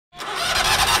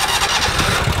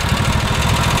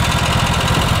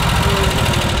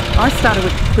I started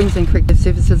with Queensland Corrective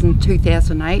Services in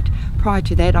 2008. Prior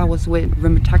to that I was with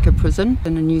Rimutaka Prison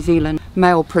in a New Zealand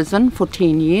male prison for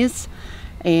 10 years,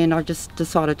 and I just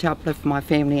decided to uplift my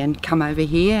family and come over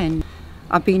here. And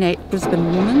I've been at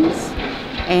Brisbane Women's,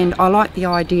 and I like the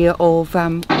idea of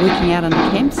working out in the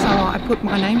camp, so I put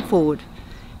my name forward,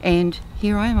 and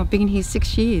here I am. I've been here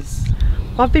 6 years.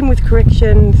 I've been with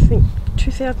Corrections, I think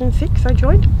 2006 I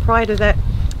joined. Prior to that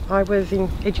I was in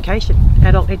education,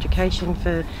 adult education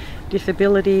for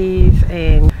disabilities,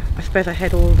 and I suppose I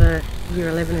had all the year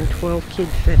 11 and 12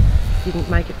 kids that didn't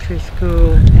make it through school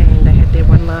and they had their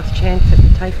one last chance at the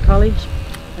TAFE college.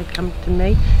 They come to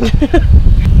me.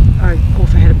 I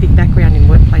also had a big background in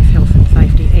workplace health and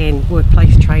safety and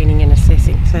workplace training and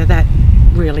assessing, so that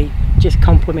really just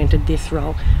complemented this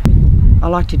role. I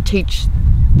like to teach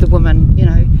the women, you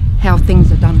know, how things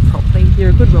are done properly. You're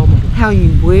a good role model. How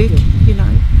you work, you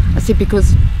know. I said,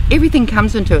 because everything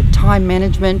comes into it, time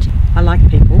management. I like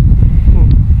people,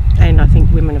 and I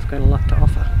think women have got a lot to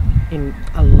offer in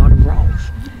a lot of roles,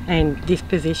 and this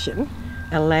position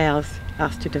allows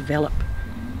us to develop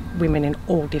women in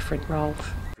all different roles.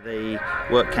 The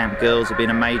work camp girls have been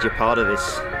a major part of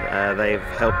this. They've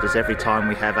helped us every time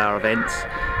we have our events,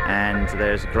 and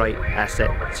there's a great asset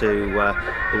to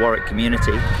the Warwick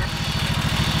community.